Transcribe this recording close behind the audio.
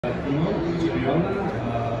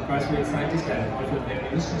graduate scientist at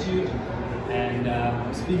Mid-Latitude, and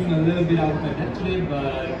I'm speaking a little bit out of my depth today,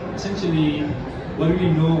 but essentially, what do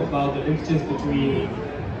we know about the linkages between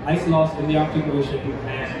ice loss in the Arctic Ocean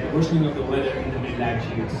and the worsening of the weather in the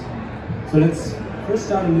mid-latitudes? So let's first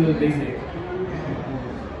start a little basic.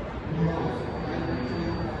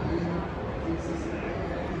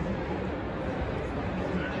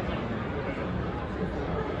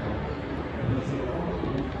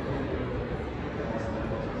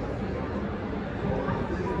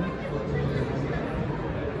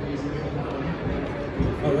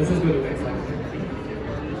 Oh, let's just go to the next slide.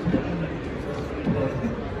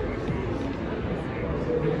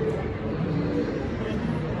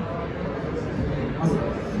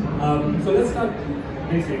 Awesome. So let's start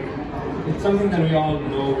basic. It's something that we all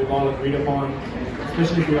know, we've all agreed upon,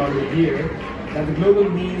 especially if you're already here, that the global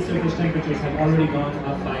mean surface temperatures have already gone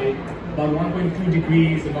up by about 1.2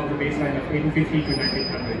 degrees above the baseline of 1850 to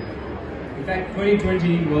 1900. In fact,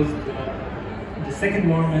 2020 was the second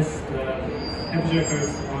warmest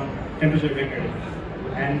temperature record,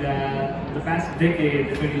 and the past decade,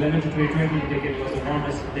 the 2011 to 2020 decade, was the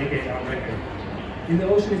warmest decade on record. In the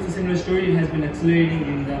ocean, it's a similar story. It has been accelerating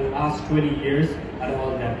in the last 20 years at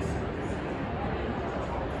all depths,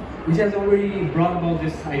 which has already brought about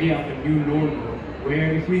this idea of a new normal,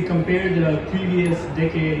 where if we compare the previous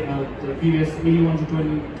decade of the previous 81 to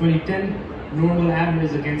 2010 normal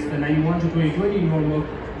average against the 91 to 2020 normal,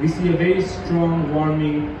 we see a very strong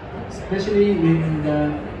warming, especially in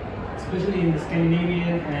the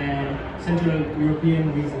Scandinavian and Central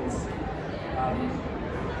European regions.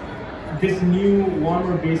 This new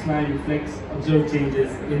warmer baseline reflects observed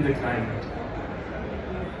changes in the climate.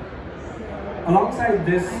 Alongside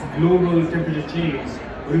this global temperature change,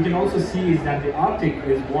 what we can also see is that the Arctic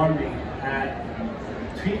is warming at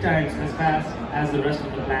 3 times as fast as the rest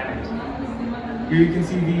of the planet. Here you can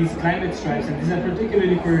see these climate stripes, and these are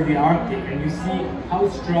particularly for the Arctic, and you see how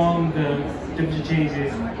strong the temperature change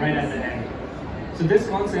is right at the end. So this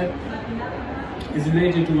concept is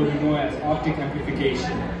related to what we know as Arctic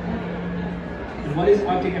amplification. And what is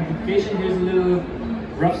Arctic amplification? Here's a little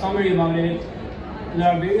rough summary about it. There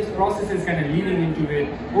are various processes kind of leading into it.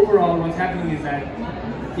 Overall, what's happening is that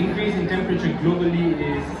increase in temperature globally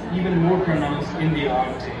is even more pronounced in the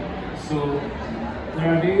Arctic. So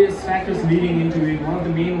there are various factors leading into it. One of the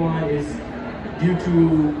main one is due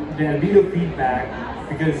to the albedo feedback,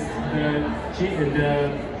 because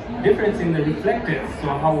the difference in the reflectance, so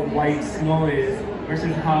how white snow is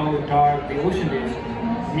versus how dark the ocean is,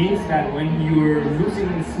 means that when you're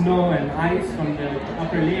losing snow and ice from the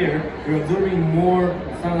upper layer, you're absorbing more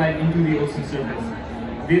sunlight into the ocean surface.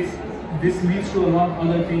 This leads to a lot of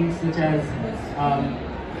other things, such as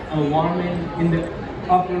a warming in the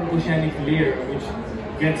upper oceanic layer, which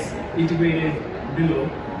gets integrated below,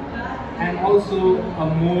 and also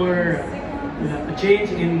a change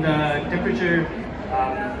in the temperature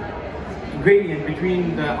gradient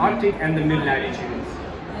between the Arctic and the mid-latitudes.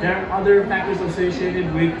 There are other factors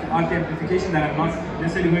associated with Arctic amplification that I'm not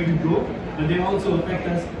necessarily going to go, but they also affect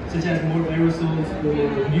us, such as more aerosols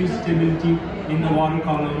or reduced stability in the water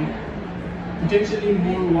column, potentially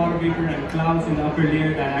more water vapor and clouds in the upper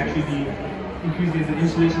layer that actually increases the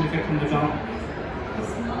insulation effect from the top.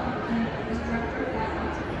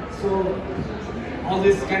 So all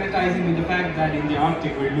this kind of ties in with the fact that in the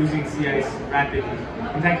Arctic we're losing sea ice rapidly.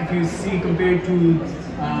 In fact, if you see compared to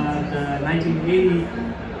the 1980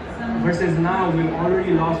 versus now, we've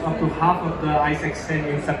already lost up to half of the ice extent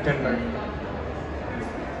in September.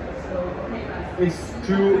 It's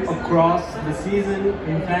true across the season.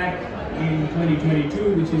 In fact, in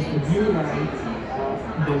 2022, which is the blue line,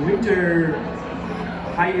 the winter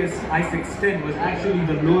highest ice extent was actually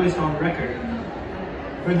the lowest on record.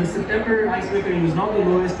 For the September ice record, it was not the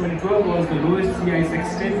lowest. 2012 was the lowest sea ice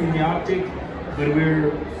extent in the Arctic, but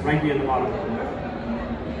we're right near the bottom.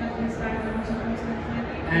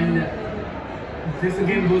 And this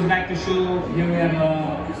again goes back to show, here we have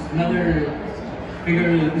another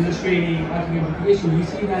figure illustrating Arctic amplification. You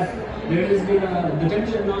see that there has been the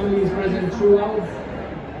temperature anomaly is present throughout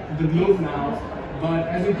the globe now, but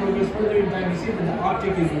as we progress further in time, we see that the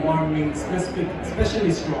Arctic is warming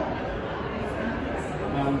especially strong.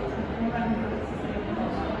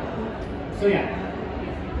 So yeah,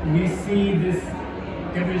 we see this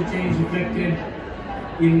temperature change reflected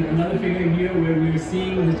in another figure here, where we're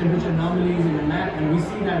seeing the temperature anomalies in the map, and we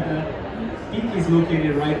see that the peak is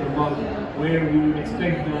located right above where we would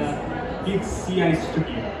expect the peak sea ice to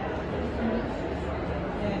be.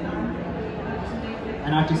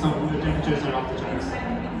 And Arctic temperatures are off the charts.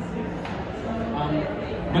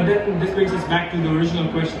 But then this brings us back to the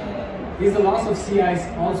original question. is the loss of sea ice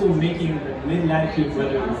also making the mid-latitude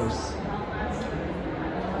weather worse?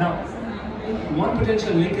 Now, one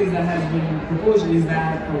potential linkage that has been proposed is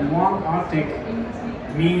that a warm Arctic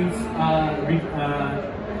means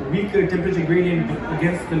weaker temperature gradient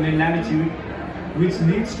against the mid-latitude, which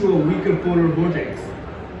leads to a weaker polar vortex.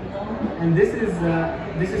 And this is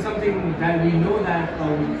something that we know that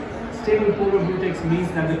stable polar vortex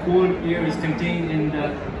means that the cold air is contained in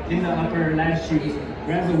the upper latitudes,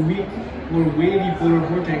 whereas a weak or wavy polar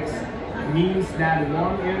vortex means that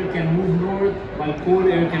warm air can move north while cold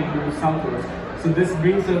air can move southwards. So this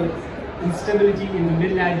brings instability in the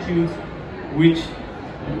mid-latitudes, which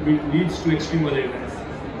leads to extreme weather events.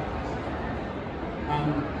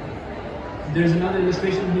 There's another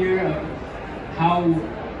illustration here of how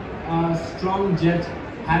a strong jet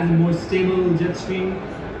has a more stable jet stream,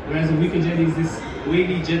 whereas a weaker jet is this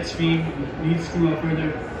wavy jet stream, leads to a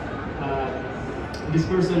further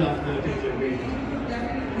dispersal of the temperature gradient.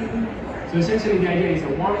 So essentially the idea is a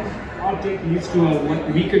warm Arctic leads to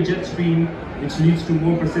a weaker jet stream, which leads to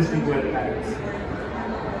more persistent weather patterns.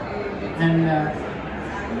 And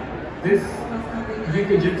this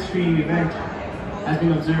weaker jet stream event has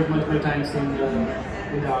been observed multiple times in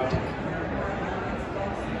the Arctic.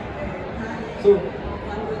 So,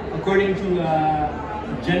 according to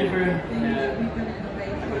Jennifer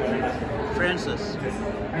Francis,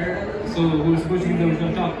 who was supposed to give the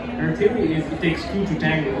original talk, her theory is it takes two to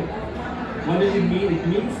tango. What does it mean? It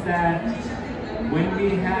means that when we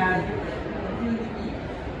had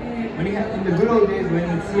in the good old days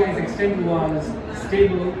when the sea ice extent was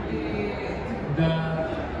stable,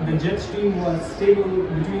 the jet stream was stable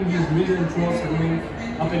between these ridge and troughs going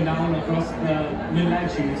up and down across the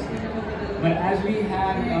mid-latitudes. But as we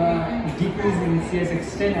had a decrease in sea ice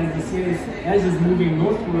extent, as the sea ice edge is moving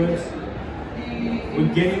northwards,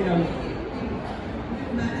 we're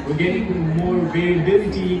getting more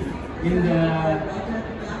variability in the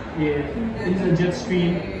jet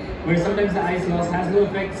stream, where sometimes the ice loss has no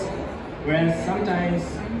effects, whereas sometimes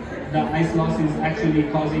the ice loss is actually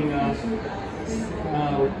causing a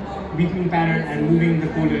weakening pattern and moving the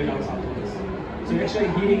cold air down southwards. So extra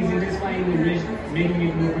heating is intensifying the ridge, making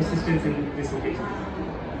it more persistent in this location.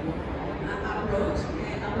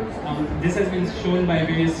 This has been shown by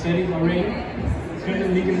various studies already.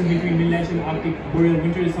 Certain linkages between mid-latitude and Arctic boreal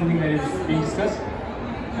winter is something that is being discussed.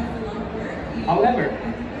 However,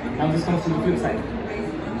 now this comes to the flip side.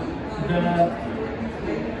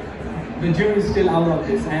 The jury is still out of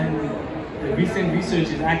this, and the recent research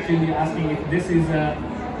is actually asking if this is a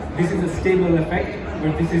stable effect,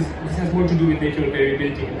 or this has more to do with natural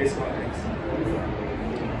variability in this context.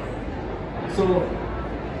 So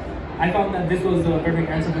I found that this was the perfect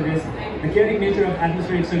answer for this. The chaotic nature of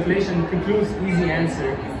atmospheric circulation precludes easy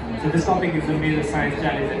answer. So this topic is a major science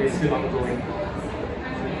challenge that is still ongoing.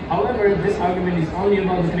 However, this argument is only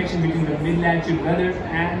about the connection between the mid-latitude weather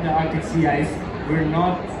and the Arctic sea ice. We're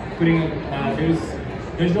not putting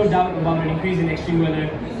there's no doubt about an increase in extreme weather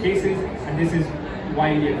cases, and this is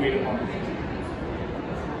widely agreed upon.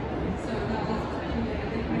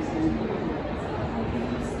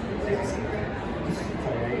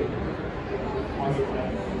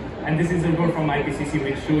 And this is a report from IPCC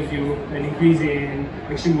which shows you an increase in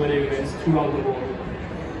extreme weather events throughout the world.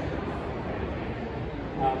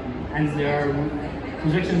 And there are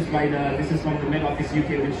projections by this is from the Met Office UK,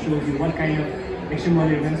 which shows you what kind of extreme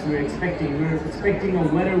weather events we're expecting. We're expecting a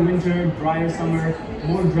wetter winter, drier summer,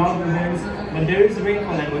 more drought events, but there is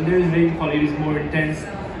rainfall, and when there is rainfall, it is more intense.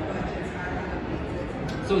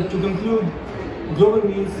 So to conclude, global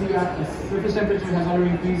mean surface temperature has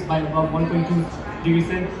already increased by about 1.2 degrees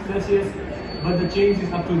Celsius, but the change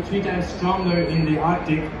is up to 3 times stronger in the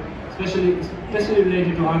Arctic, especially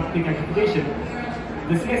related to Arctic acidification.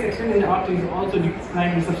 The sea ice extent in the Arctic is also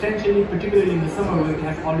declining substantially, particularly in the summer where it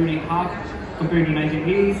has already halved compared to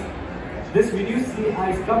 1980s. This reduced sea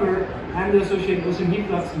ice cover and the associated ocean heat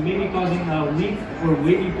flux may be causing a weak or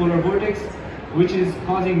wavy polar vortex, which is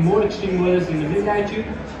causing more extreme weathers in the mid-latitude.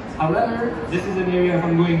 However, this is an area of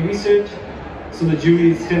ongoing research, so the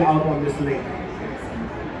jury is still out on this link.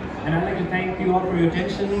 And I'd like to thank you all for your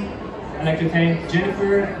attention. I'd like to thank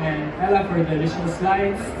Jennifer and Ella for the additional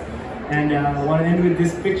slides. And I want to end with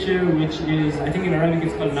this picture, which is, I think in Arabic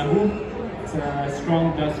it's called Nagu. It's a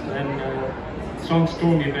strong dust and strong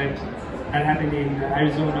storm event that happened in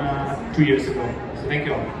Arizona 2 years ago. So thank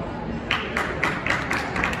you all.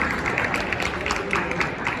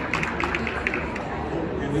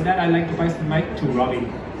 And with that, I'd like to pass the mic to Robbie.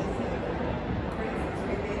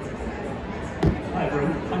 Hi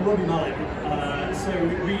everyone, I'm Robbie Malik. So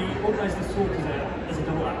we organised this talk as a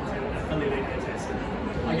double act, a fellow later test.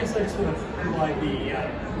 I guess I just want to provide the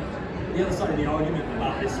other side of the argument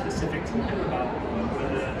about this specific topic about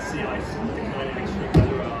whether sea ice and decline in extreme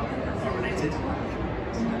weather are related.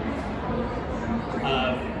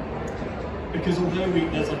 Because although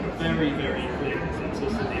there's like a very, very clear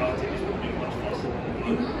consensus that the Arctic is warming much faster than the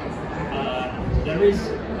globe, there is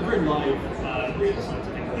a very live, real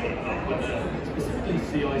scientific debate about whether specifically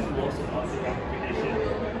sea ice loss and Arctic amplification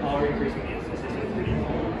are increasing the instances of really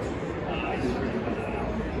cold extreme weather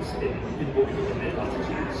in what we call the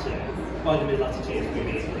mid-latitude. So by the mid-latitude, we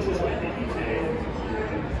mean places like the UK and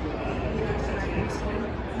the continent.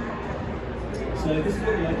 So this is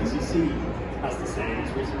what the IPCC has to say in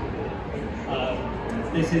its recent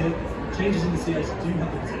report. They say that changes in the sea ice do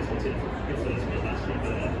have the potential to influence mid-latitude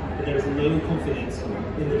weather, but there is low confidence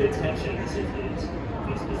in the detection this influence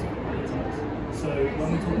for specific reasons. So when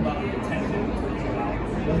we talk about the detection, we're talking about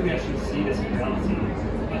whether we actually see this in reality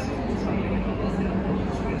versus what's happening in our market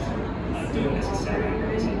models, which don't necessarily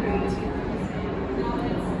represent reality.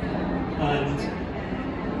 And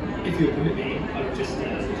if you'll permit me, I would just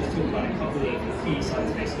talk about a couple of key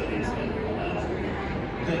scientific studies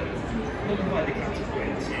that provide the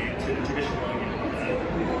counterpoint to the traditional argument that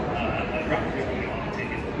a rapidly warming Arctic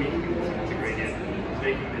is weakening the temperature gradient,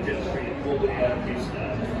 making the jet stream more produced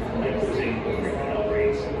and causing more frequent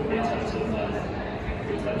outbreaks in terms of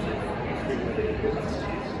extreme weather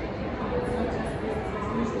latitudes.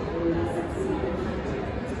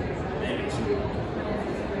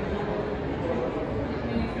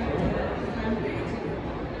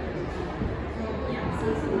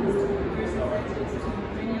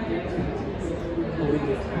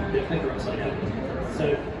 So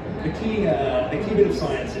the key bit of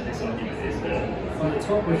science in this argument is that on the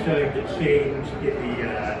top we're showing the change in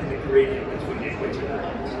the gradient between the equator and the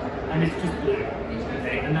poles, and it's just blue,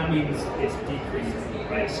 okay? And that means it's decreasing,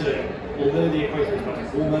 right? So although the equator is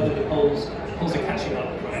much warmer than the poles are catching up,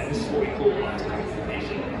 right? This is what we call Arctic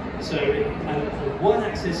amplification. So on one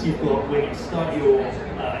axis you've got when you start your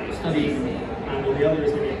study, and on the other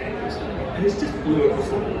is when you end your study, and it's just blue across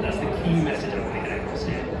the board. That's the key message I want to get across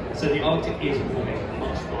here. So the Arctic is warming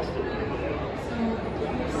much faster than the globe.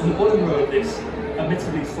 On the bottom row of this,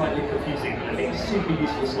 admittedly slightly confusing, but I think super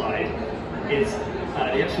useful slide, is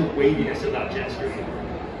the actual waviness of that jet stream.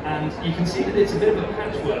 And you can see that it's a bit of a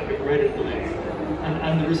patchwork of red and blue.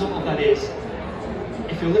 And the result of that is,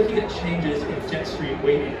 if you're looking at changes in jet stream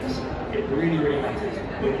waviness, it really, really matters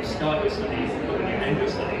when you start your study or when you end your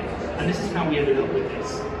study. And this is how we ended up with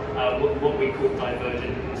this, what we call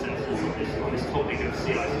divergent consensus on this topic of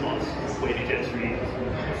sea ice loss, wavy jet stream,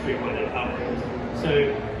 extreme weather outbreaks. So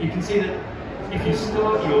you can see that if you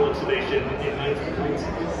start your observation in 1990,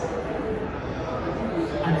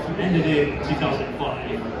 and if you ended in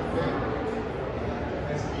 2005,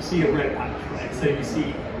 you see a red patch, right? So you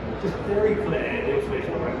see just very clear in the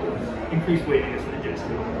observational record increased waviness in the jet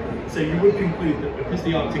stream. So you would conclude that because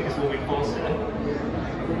the Arctic is warming faster,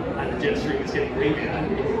 and the jet stream is getting wavier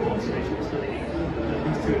in your observational study,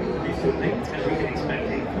 these two are linked, and we can expect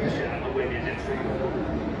a future of wavier jet stream.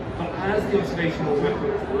 But as the observational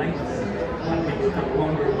record lengthens, and people have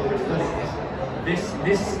longer and longer studies, this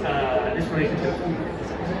relationship weakens.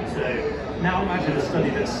 So now imagine a study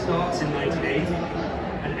that starts in 1980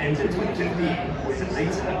 and ends in 2015 or even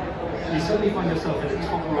later. You suddenly find yourself in the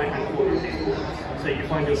top right-hand corner of these corners. So you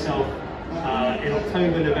find yourself in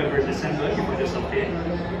October, November, and December, you find yourself here.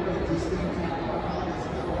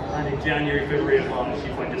 And in January, February, and March,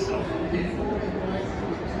 you find yourself here.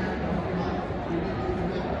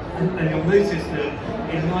 And you'll notice that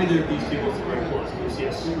in neither of these two bottom row plots you'll see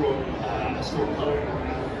a strong colour.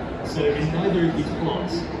 So in neither of these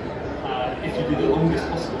plots, if you do the longest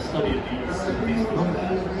possible study of these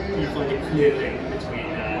phenomena, you find a clear link between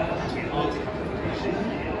Arctic amplification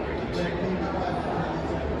and Arctic.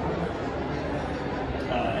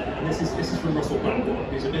 And this is from Russell Blackmore,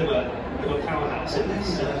 who's a bit of a powerhouse in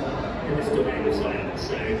this domain of science.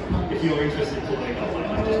 So if you're interested in following up,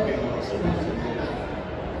 I just Google Russell Blackmore.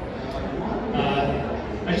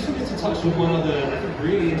 I just wanted to touch on one other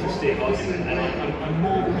really interesting argument, and I'm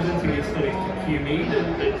more presenting these studies to cue me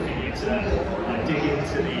than for you to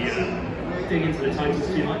dig into the titles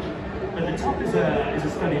too much. But the top is a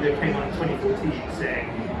study that came out in 2014 saying,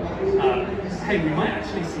 hey, we might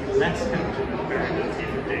actually see less temperature variability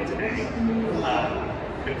from day to day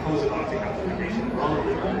because of Arctic amplification rather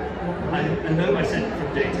than and though I said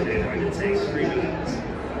from day to day, I didn't say extreme events.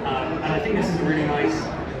 And I think this is a really nice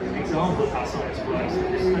example of how science works.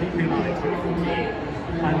 This study came out in 2014,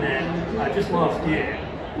 and then just last year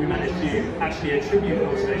we managed to actually attribute an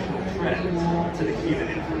observational trend to the human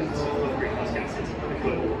influence of greenhouse gases and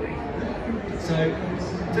global warming. So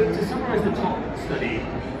To summarise the top study,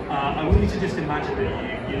 I want you to just imagine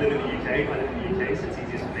that you live in the UK. I live in the UK, so it's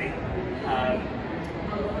easiest for me.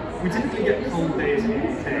 We typically get cold days in the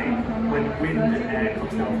UK when wind and air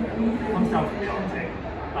comes down from the Arctic.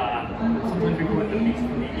 Sometimes we call it the beast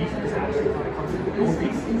from the east because it actually kind of comes from the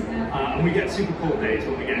northeast. And we get super cold days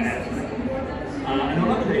when we get air from it. And on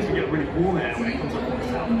other days we get really warm air when it comes up from the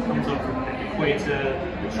south. It comes up from the equator,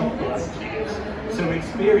 the tropical latitudes. So we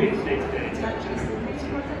experience day-to-day temperature.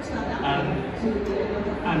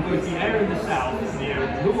 And both the air in the south and the air in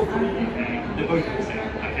the north of the UK, they're both the same.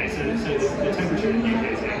 Okay, so the temperature in the UK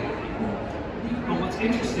is equal. But what's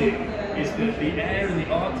interesting is that the air in the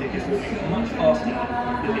Arctic is moving much faster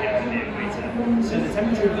than the air in the equator. So the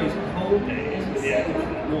temperature of those cold days when the air comes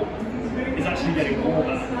from the north is actually getting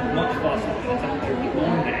warmer much faster than the temperature of the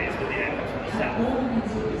warm days when the air comes from the south.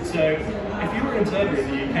 So if you were an observer in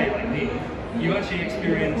the UK like me, you actually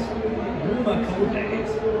experience warmer cold days,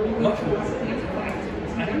 much warmer than in fact,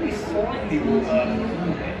 and only slightly warmer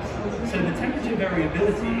warm days. So the temperature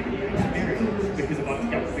variability that you experience because of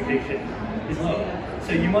Arctic amplification is lower.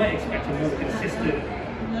 So you might expect a more consistent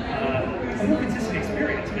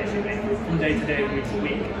experience basically from day to day, week to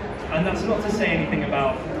week. And that's not to say anything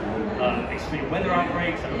about extreme weather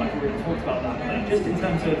outbreaks, I don't know if we already talked about that, but just in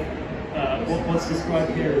terms of what's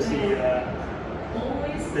described here as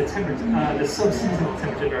the temperature, the sub-seasonal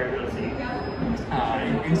temperature variability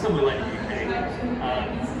in somewhere like the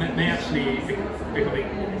UK may actually become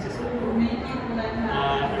inconsistent.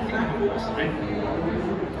 I think I have more slide.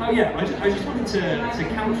 Oh yeah, I just wanted to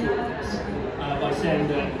counter all this by saying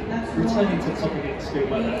that, returning to the topic of extreme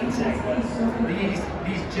weather and saying that these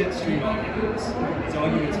jet stream arguments, these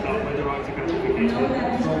arguments about whether Arctic amplification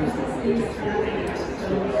controls the jet stream radius and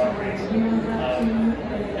extreme weather outbreaks,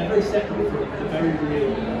 they're very separate from the very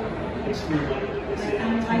real extreme weather that we're seeing,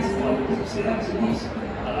 intensified levels of sea ice loss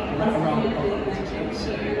around the polar latitudes.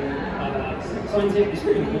 So scientifically, it's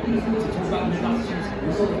really important to talk about the mid-latitudes.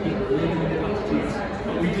 There's a lot of people living in the mid-latitudes,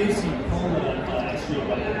 but we do see polar extreme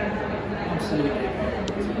weather absolutely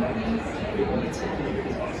particularly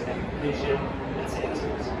because of Arctic amplification and sea ice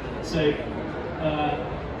loss. So,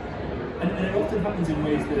 and it often happens in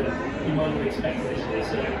ways that you might not expect initially.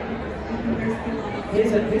 So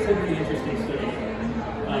here's a really interesting study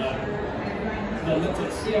that looked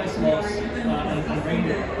at sea ice loss and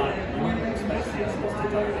reindeer on land. You might not expect sea ice loss to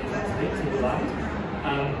directly translate to the land.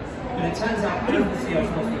 But it turns out as the sea ice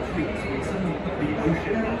loss retreats, we suddenly put the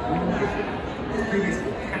ocean, that warm ocean, was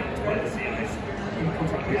previously capped by the sea ice, in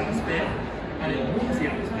contact with the atmosphere, and it warms the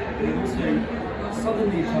atmosphere, but it also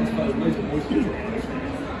suddenly transfers loads of moisture to the atmosphere.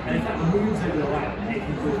 And if that moves over the land, it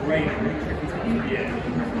can cause rain at really tricky times of the year.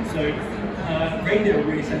 So reindeer are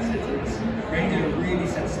really sensitive to this. Reindeer are really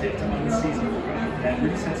sensitive to unseasonal weather. They're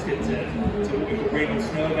really sensitive to what we call rain and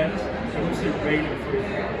snow events, and also rain and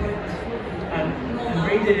freezing events. And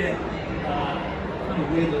reindeer kind of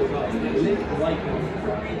weird little guys. They live like on the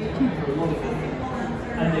ground for a lot of them,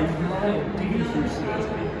 and they rely on digging through snow.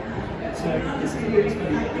 So this is a really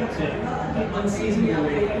study that looks at unseasonal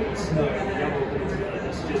rain and snow in the Yellow Peninsula,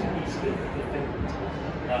 that's just east of Finland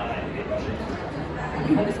in Russia. And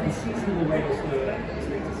you have this unseasonal rain or snow event that's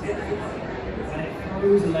linked to sea ice, and it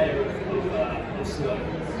froze a layer of snow,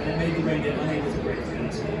 and it made the reindeer unable to break through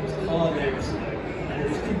that snow. It was a hard layer of snow, and they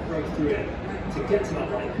just couldn't break through it to get to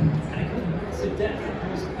that lake, and it caused massive death. It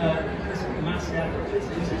caused mass death.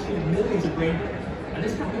 It's actually millions of reindeer, and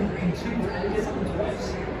this happened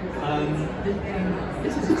twice.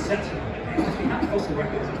 This is exceptional. We have fossil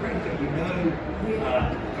records of reindeer. We know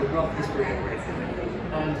a rough history of reindeer,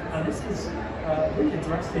 and this is really a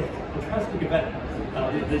drastic event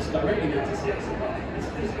that's directly linked to sea ice.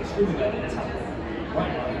 This extreme event that's happening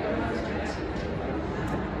right now in this case.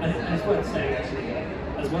 And it's worth saying actually that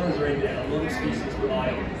as well as reindeer, a lot of species rely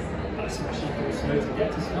on smashing through snow to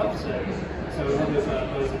get to stuff. So a lot of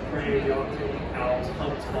birds of prey in the Arctic, owls,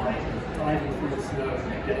 hunt by diving through the snow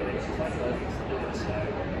and getting into like lurking in the snow.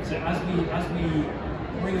 So as we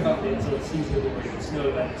bring about these seasonal rain and snow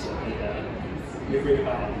events, we bring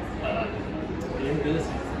about the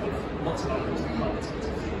inability of lots of animals to hunt.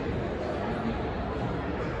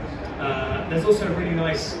 There's also a really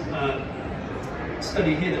nice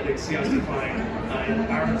study here that looks at sea ice decline in the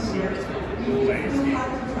Barents Sea, it's not Norway, it's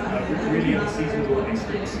really unseasonable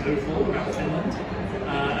extreme snowfall around Finland.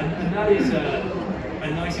 And that is a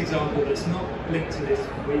nice example that's not linked to this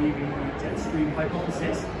wavy jet stream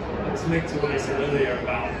hypothesis, but it's linked to what I said earlier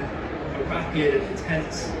about a rapid,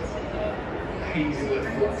 intense, hazy word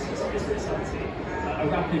flux is insanity. A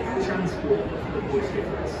rapid transport of the moisture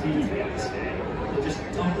from the sea to the atmosphere that just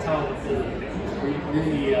dumped out the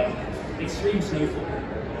really extreme snowfall.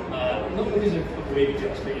 not because of wavy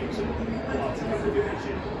jet streams and Arctic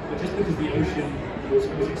aggregation, but just because the ocean was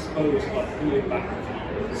exposed by cooling back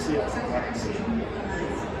of the sea ice and Barents Sea.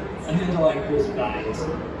 And the underlying cause of that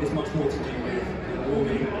is much more to do with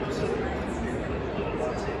warming and also the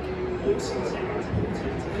Atlantic, also the Atlantic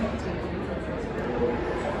into the Arctic.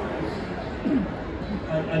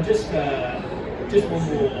 And just one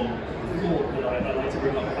more thought that I'd like to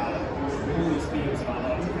bring up about all these themes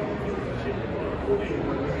about Arctic aggregation and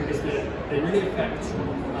warming is that they really affect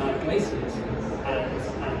glaciers and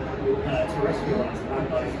terrestrial and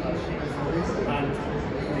land ice sheets. And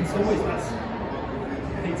in some ways that's, I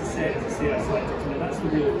hate to say it as a sea ice scientist, but that's the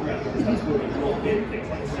real threat, because that's where we drop in things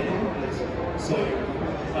like sea ice. So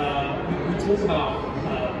we talk about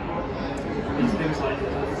these things like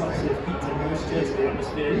flux of heat and moisture to the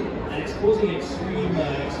atmosphere, and it's causing extreme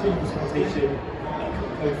precipitation,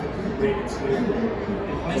 both rain and snow.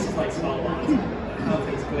 In places like Svalbard, have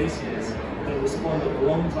these glaciers that respond at a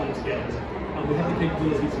long time scale, and we have the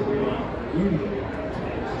capability to really wound them.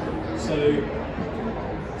 So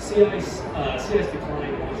sea ice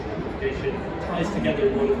decline and acidification ties together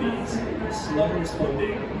one of these slow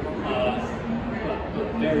responding but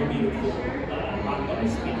very meaningful land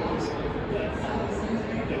ice schemes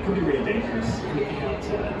that could be really dangerous looking out to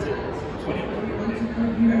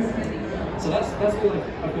 2040. So that's all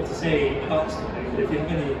I've got to say about this topic. If you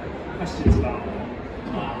have any questions about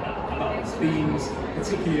these themes,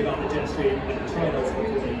 particularly about the jet stream, and try not to be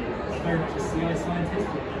very much a sea ice scientist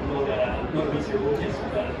and not a meteorologist,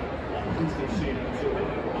 but please do shoot. I'm sure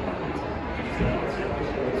we'll happy to answer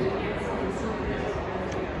questions.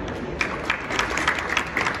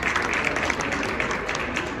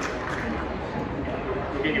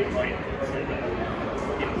 We'll get you a mic so that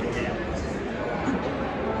people can hear.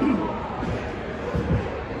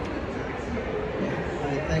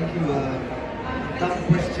 Thank you. Tough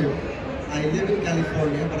question. I live in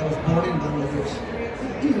California, but I was born in Bangladesh.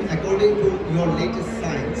 According to your latest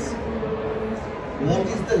science, what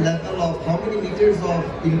is the level of, how many meters of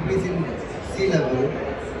increase in sea level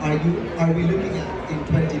are we looking at in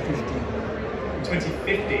 2050?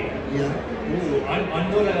 2050? Yeah. Ooh,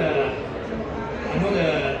 I'm not a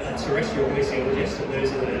terrestrial meteorologist, and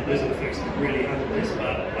those are the folks that really handle this.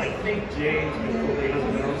 But I think James probably has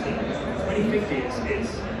an answer. 2050 is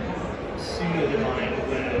sooner than I am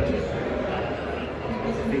aware of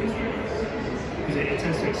the biggest because it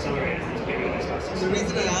tends to accelerate as these big ice masses. The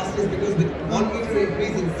reason I asked is because with 1 meter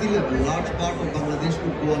increase in sea level, a large part of Bangladesh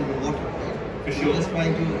would go underwater, right? For sure. Just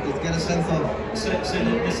trying to get a sense of. So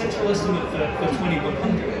the central estimate for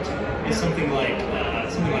 2100 is something like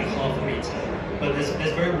half a meter, but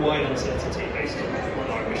there's very wide uncertainty based on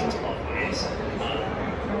our emissions pathways,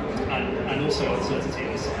 and also uncertainty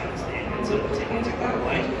in the science. The uncertainty might take quite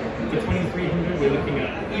wide. For 2300, we're looking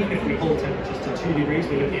at, even if we hold temperatures to 2 degrees,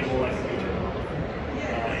 we're looking at more like a meter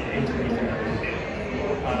in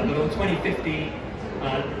 2300. But on 2050,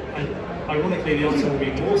 and ironically, the answer will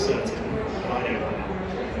be more certain. I don't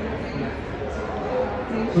know.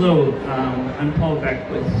 Hello, I'm Paul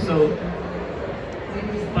Beckwith. So,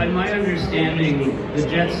 by my understanding, the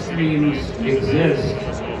jet streams exist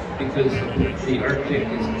because the Arctic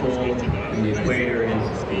is cold and the equator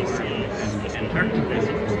is warm and Antarctica is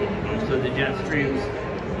cold. So the jet streams,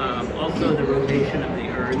 also the rotation of the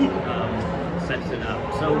Earth sets it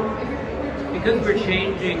up. So because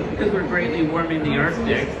we're greatly warming the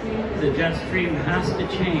Arctic, the jet stream has to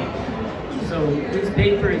change. So these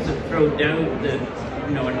papers have thrown out that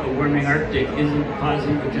a warming Arctic isn't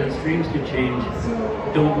causing the jet streams to change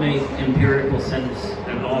don't make empirical sense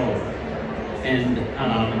at all. And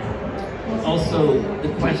also the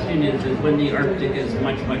question is when the Arctic is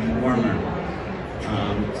much, much warmer.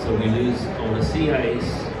 So we lose all the sea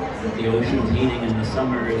ice, the ocean's heating in the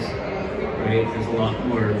summers, right? There's a lot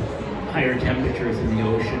more higher temperatures in the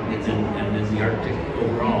ocean and in the Arctic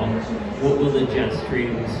overall. What will the jet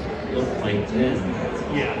streams look like then?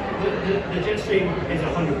 Yeah, the jet stream is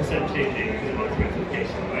 100% changing because of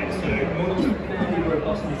electrification, right? So models are fairly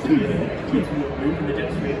robustly simulated to move in the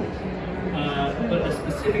jet stream. But the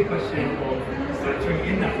specific question of factoring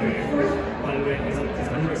in that move, which, by the way, is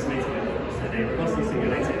underestimated in models, so they robustly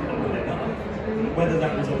simulated whether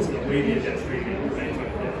that results in a wavy jet stream in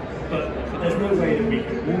 2025. But there's no way that we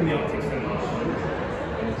can warm the Arctic so much,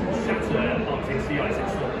 shatter Arctic sea ice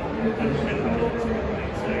itself, and not end up with this,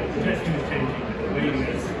 right? So the jet stream is changing, but the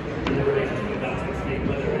waviness in the relation to the Atlantic extreme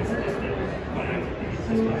weather is quite actively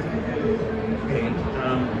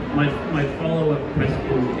My follow-up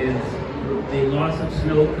question is the loss of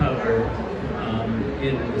snow cover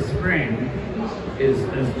in the spring is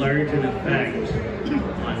as large an effect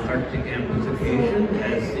on Arctic amplification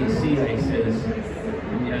as the sea ice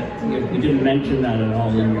you didn't mention that at all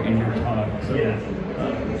in your talk. So, Yeah.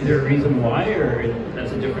 Is there a reason why, or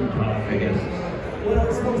that's a different talk, I guess? Well,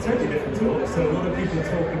 it's not totally different talk. So a lot of people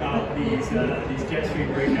talk about these jet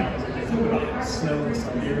stream breakdowns, and they talk about snow in the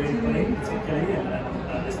Siberian plain, particularly,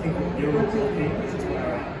 and this thing called Euro blocking, which is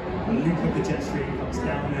where a loop of the jet stream comes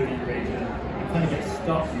down over Eurasia and kind of gets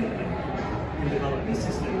stuck in developing the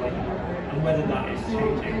system, and whether that is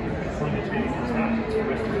changing climate change impact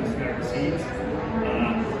terrestrial snow recedes.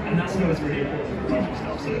 And that snow is really important for teaching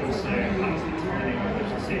stuff, so also has the timing of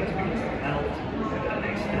which the sea begins to melt, and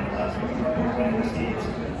the extent of that sort of when it recedes.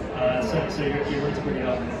 So you're right to bring it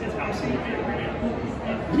up, it's absolutely a really important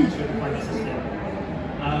feature of the climate system.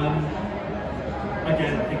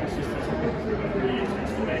 Again, I think it's just a topic for a really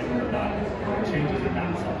intense debate on that changes in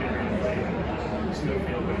that topic around the way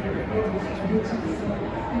snowfield when you're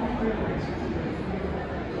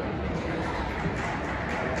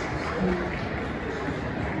in